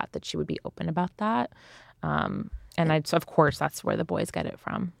did that she would be open about that. Of course, that's where the boys get it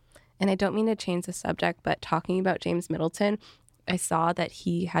from. And I don't mean to change the subject, but talking about James Middleton, I saw that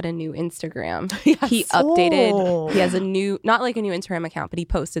he had a new Instagram. Yes. He updated. He has a new, not like a new Instagram account, but he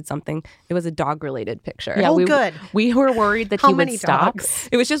posted something. It was a dog-related picture. Yeah, good. We were worried that he would stop. Dogs?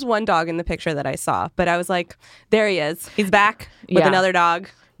 It was just one dog in the picture that I saw, but I was like, there he is. He's back with another dog.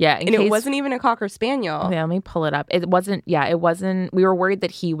 Yeah, it wasn't even a Cocker Spaniel. Yeah, let me pull it up. It wasn't. We were worried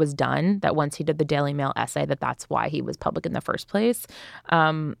that he was done. That once he did the Daily Mail essay, that's why he was public in the first place.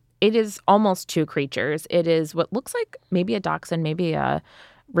 it is almost two creatures. It is what looks like maybe a dachshund, maybe a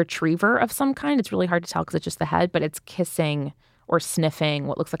retriever of some kind. It's really hard to tell because it's just the head, but it's kissing or sniffing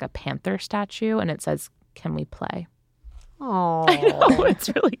what looks like a panther statue, and it says, "Can we play?" Oh, I know, it's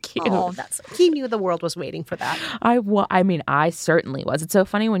really cute. Oh, he knew the world was waiting for that. I mean, I certainly was. It's so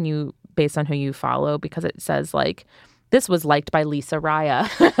funny when you, based on who you follow, because it says like, this was liked by Lisa Raya.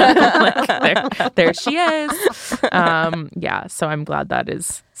 Like, there she is. Yeah, so I'm glad that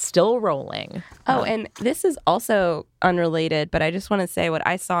is still rolling. Oh, and this is also unrelated, but I just want to say what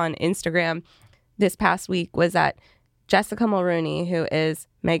I saw on Instagram this past week was that Jessica Mulrooney, who is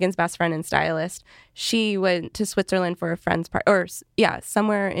Meghan's best friend and stylist, she went to Switzerland for a friend's party, or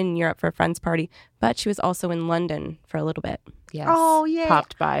somewhere in Europe for a friend's party, but she was also in London for a little bit. Yes. Oh, yeah.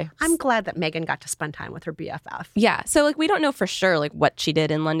 Popped by. I'm glad that Meghan got to spend time with her BFF. Yeah. So, like, we don't know for sure, like, what she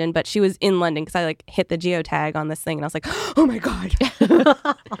did in London, but she was in London because I, like, hit the geotag on this thing and I was like, oh, my God.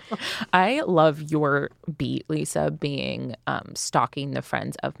 I love your beat, Lisa, being stalking the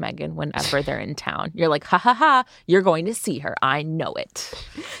friends of Meghan whenever they're in town. You're like, ha, ha, ha, you're going to see her. I know it.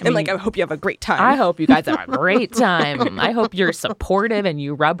 And, like, I hope you have a great time. I hope you guys have a great time. I hope you're supportive and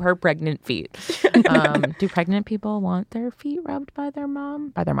you rub her pregnant feet. Do pregnant people want their feet rubbed by their mom?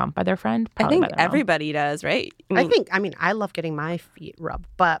 By their friend? Probably I think by their mom. everybody does, right? I mean, I love getting my feet rubbed,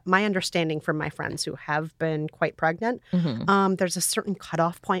 but my understanding from my friends who have been quite pregnant, there's a certain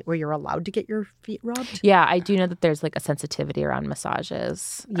cutoff point where you're allowed to get your feet rubbed. Yeah, I do know that there's like a sensitivity around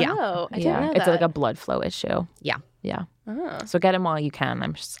massages. Yeah. Oh, I didn't know It's that. like a blood flow issue. Yeah. Yeah. Oh. So get them while you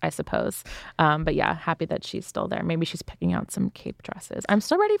can, I suppose. But yeah, happy that she's still there. Maybe she's picking out some cape dresses. I'm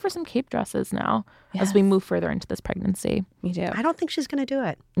still ready for some cape dresses now as we move further into this pregnancy. Me too. I don't think she's going to do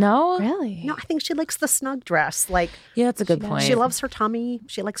it. No? Really? No, I think she likes the snug dress. Like, Yeah, that's a good point. she loves her tummy.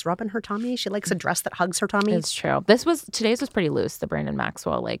 She likes rubbing her tummy. She likes a dress that hugs her tummy. It's true. Today's was pretty loose. The Brandon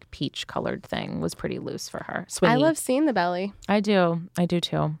Maxwell like peach colored thing was pretty loose for her. Swingy. I love seeing the belly. I do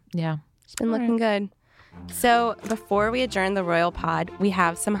too. Yeah. It's been looking good. So before we adjourn the Royal Pod, we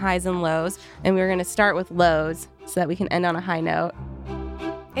have some highs and lows, and we're going to start with lows so that we can end on a high note.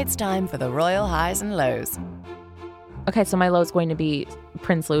 It's time for the Royal Highs and Lows. Okay, so my low is going to be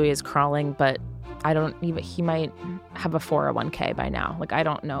Prince Louis is crawling, but he might have a 401k by now. Like, I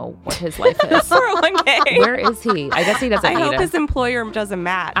don't know what his life is. 401k. Where is he? I guess he doesn't I need hope it. his employer does a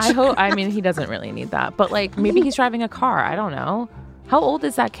match. I mean, he doesn't really need that. But, like, maybe he's driving a car. I don't know. How old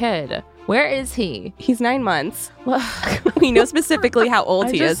is that kid? Where is he? He's 9 months. Well, We know specifically how old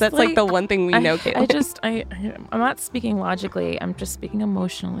he is. just, That's like the one thing we know, Caitlin. I'm not speaking logically. I'm just speaking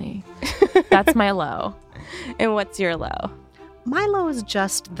emotionally. That's my low. And what's your low? My low is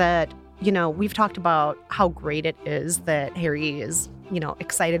just that, we've talked about how great it is that Harry is,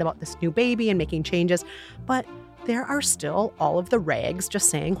 excited about this new baby and making changes. But there are still all of the rags just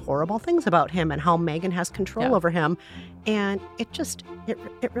saying horrible things about him and how Meghan has control over him. And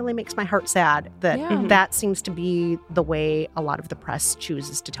it really makes my heart sad that that seems to be the way a lot of the press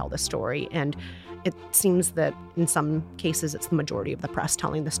chooses to tell the story. And it seems that in some cases, it's the majority of the press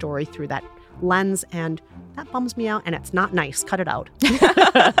telling the story through that lens, and that bums me out, and it's not nice. Cut it out.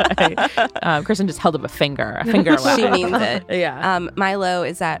 Kristen just held up a finger away. She means it. Yeah. My low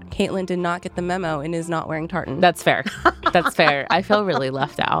is that Caitlin did not get the memo and is not wearing tartan. That's fair. That's fair. I feel really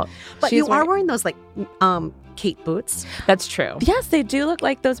left out. But She's you are wearing those, like, Kate boots. That's true. Yes, they do look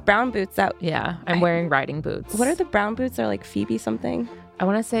like those brown boots that... Yeah. I'm wearing riding boots. What are the brown boots? They're like Phoebe something. I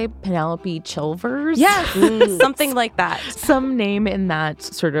want to say Penelope Chilvers. Yes, something like that. Some name in that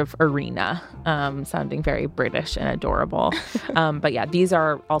sort of arena, sounding very British and adorable. But yeah, these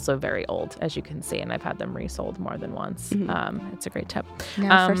are also very old, as you can see, and I've had them resold more than once. It's a great tip.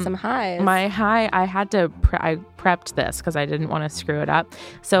 Now for some highs. My high, I had to, I prepped this because I didn't want to screw it up.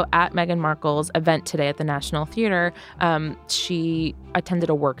 So at Meghan Markle's event today at the National Theatre, she attended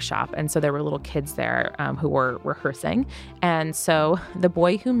a workshop, and so there were little kids there who were rehearsing. And so the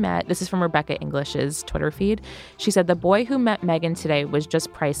boy who met, this is from Rebecca English's Twitter feed, she said, the boy who met Meghan today was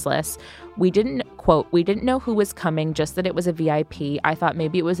just priceless. We didn't know who was coming, just that it was a VIP. I thought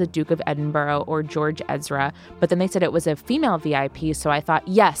maybe it was a Duke of Edinburgh or George Ezra, but then they said it was a female VIP, so I thought,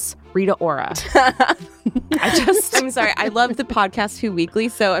 yes, Rita Ora. I'm sorry. I love the podcast Who Weekly,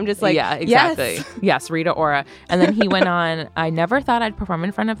 so I'm just like, yeah, exactly. Yes, Rita Ora. And then he went on, I never thought I'd perform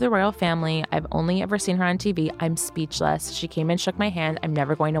in front of the royal family. I've only ever seen her on TV. I'm speechless. She came and shook my hand. I'm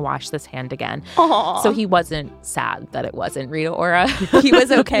never going to wash this hand again. Aww. So he wasn't sad that it wasn't Rita Ora. He was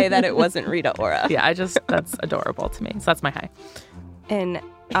okay that it wasn't Rita Ora. Yeah, that's adorable to me. So that's my high. And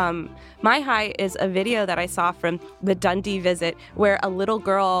my high is a video that I saw from the Dundee visit where a little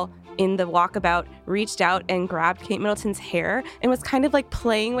girl in the walkabout reached out and grabbed Kate Middleton's hair and was kind of like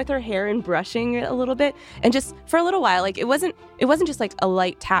playing with her hair and brushing it a little bit. And just for a little while, like it wasn't just like a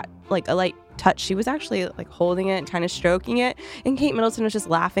light touch. She was actually like holding it and kind of stroking it. And Kate Middleton was just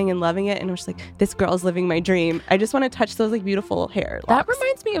laughing and loving it. And was like, this girl's living my dream. I just want to touch those like beautiful hair locks. That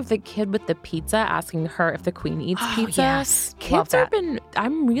reminds me of the kid with the pizza asking her if the queen eats pizza. Yes.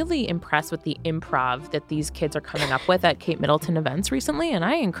 I'm really impressed with the improv that these kids are coming up with at Kate Middleton events recently, and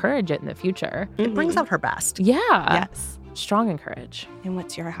I encourage it in the future. It brings out her best. Yeah. Yes. Strong encourage. And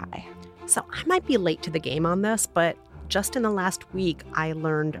what's your high? So I might be late to the game on this, but just in the last week, I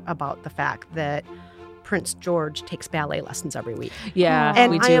learned about the fact that Prince George takes ballet lessons every week. Yeah, and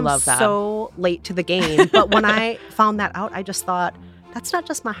we do I am love that. so late to the game. But when I found that out, I just thought, that's not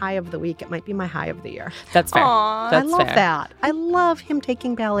just my high of the week. It might be my high of the year. That's fair. Aww. That's I love fair. that. I love him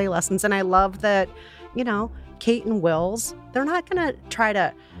taking ballet lessons. And I love that, Kate and Will's, they're not going to try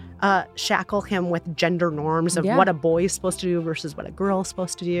to shackle him with gender norms of what a boy is supposed to do versus what a girl is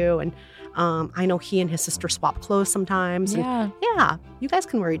supposed to do. And I know he and his sister swap clothes sometimes. Yeah. And you guys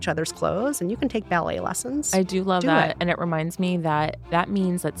can wear each other's clothes and you can take ballet lessons. I do love Do that. it. And it reminds me that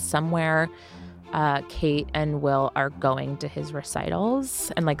means that somewhere Kate and Will are going to his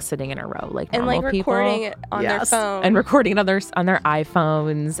recitals and like sitting in a row like And normal like people. recording it on their Yes. phone. And recording on their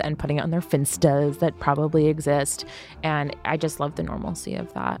iPhones and putting it on their Finstas that probably exist. And I just love the normalcy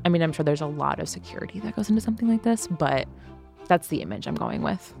of that. I mean, I'm sure there's a lot of security that goes into something like this, but that's the image I'm going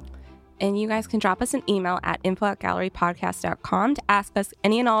with. And you guys can drop us an email at info@gallerypodcast.com to ask us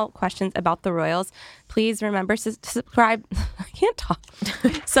any and all questions about the Royals. Please remember to subscribe. I can't talk.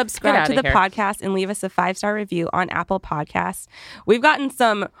 Subscribe to the podcast and leave us a 5-star review on Apple Podcasts. We've gotten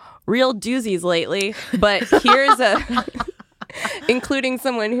some real doozies lately, but here's including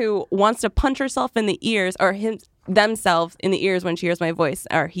someone who wants to punch herself in the ears or themselves in the ears when she hears my voice,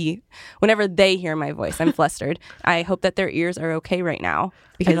 or whenever they hear my voice. I'm flustered. I hope that their ears are okay right now,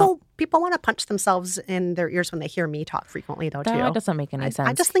 because People want to punch themselves in their ears when they hear me talk frequently, though, too. That doesn't make any sense.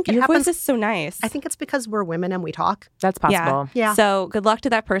 I just think it your happens. voice is so nice. I think it's because we're women and we talk. That's possible. Yeah. So good luck to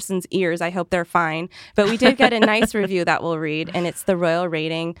that person's ears. I hope they're fine. But we did get a nice review that we'll read, and it's the Royal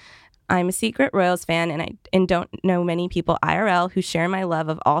rating. I'm a secret Royals fan and don't know many people IRL who share my love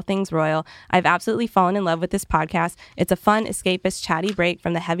of all things royal. I've absolutely fallen in love with this podcast. It's a fun, escapist, chatty break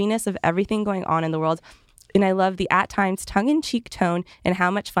from the heaviness of everything going on in the world. And I love the at times tongue-in-cheek tone and how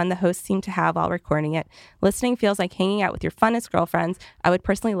much fun the hosts seem to have while recording it. Listening feels like hanging out with your funnest girlfriends. I would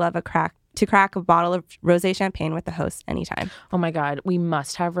personally love to crack a bottle of rosé champagne with the hosts anytime. Oh my God, we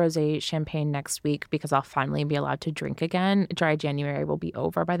must have rosé champagne next week because I'll finally be allowed to drink again. Dry January will be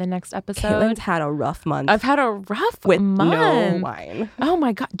over by the next episode. Caitlin's had a rough month. I've had a rough with month. no wine. Oh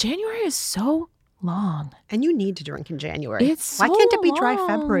my God, January is so long. And you need to drink in January. It's Why so can't it be dry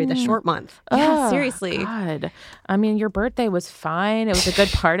February, the long. short month? Yeah, Oh, seriously. God. I mean, your birthday was fine. It was a good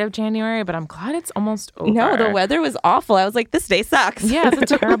part of January, but I'm glad it's almost over. No, the weather was awful. I was like, this day sucks. Yeah,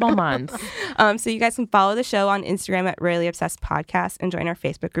 it's a terrible month. So you guys can follow the show on Instagram at Royally Obsessed Podcast and join our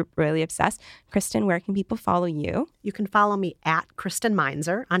Facebook group, Royally Obsessed. Kristen, where can people follow you? You can follow me at Kristen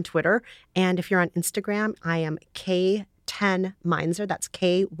Meinzer on Twitter. And if you're on Instagram, I am K10 Meinzer. That's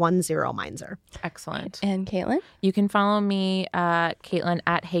K10 Meinzer. Excellent. And Caitlin? You can follow me, Caitlin,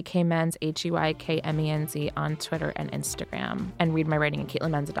 at HeyKMenz, HeyKMenz on Twitter and Instagram, and read my writing at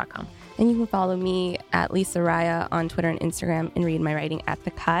CaitlinMenza.com. And you can follow me at Lisa Raya on Twitter and Instagram and read my writing at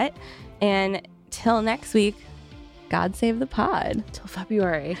The Cut. And till next week, God save the pod. Till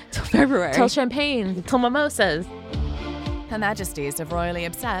February. Till February. Till champagne. Till mimosas. Her Majesties of Royally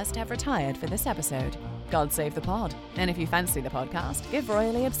Obsessed have retired for this episode. God save the pod. And if you fancy the podcast, give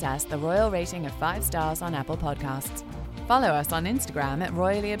Royally Obsessed the royal rating of 5 stars on Apple Podcasts. Follow us on Instagram at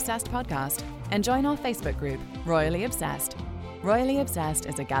Royally Obsessed Podcast and join our Facebook group, Royally Obsessed. Royally Obsessed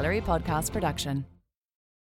is a Gallery Podcast production.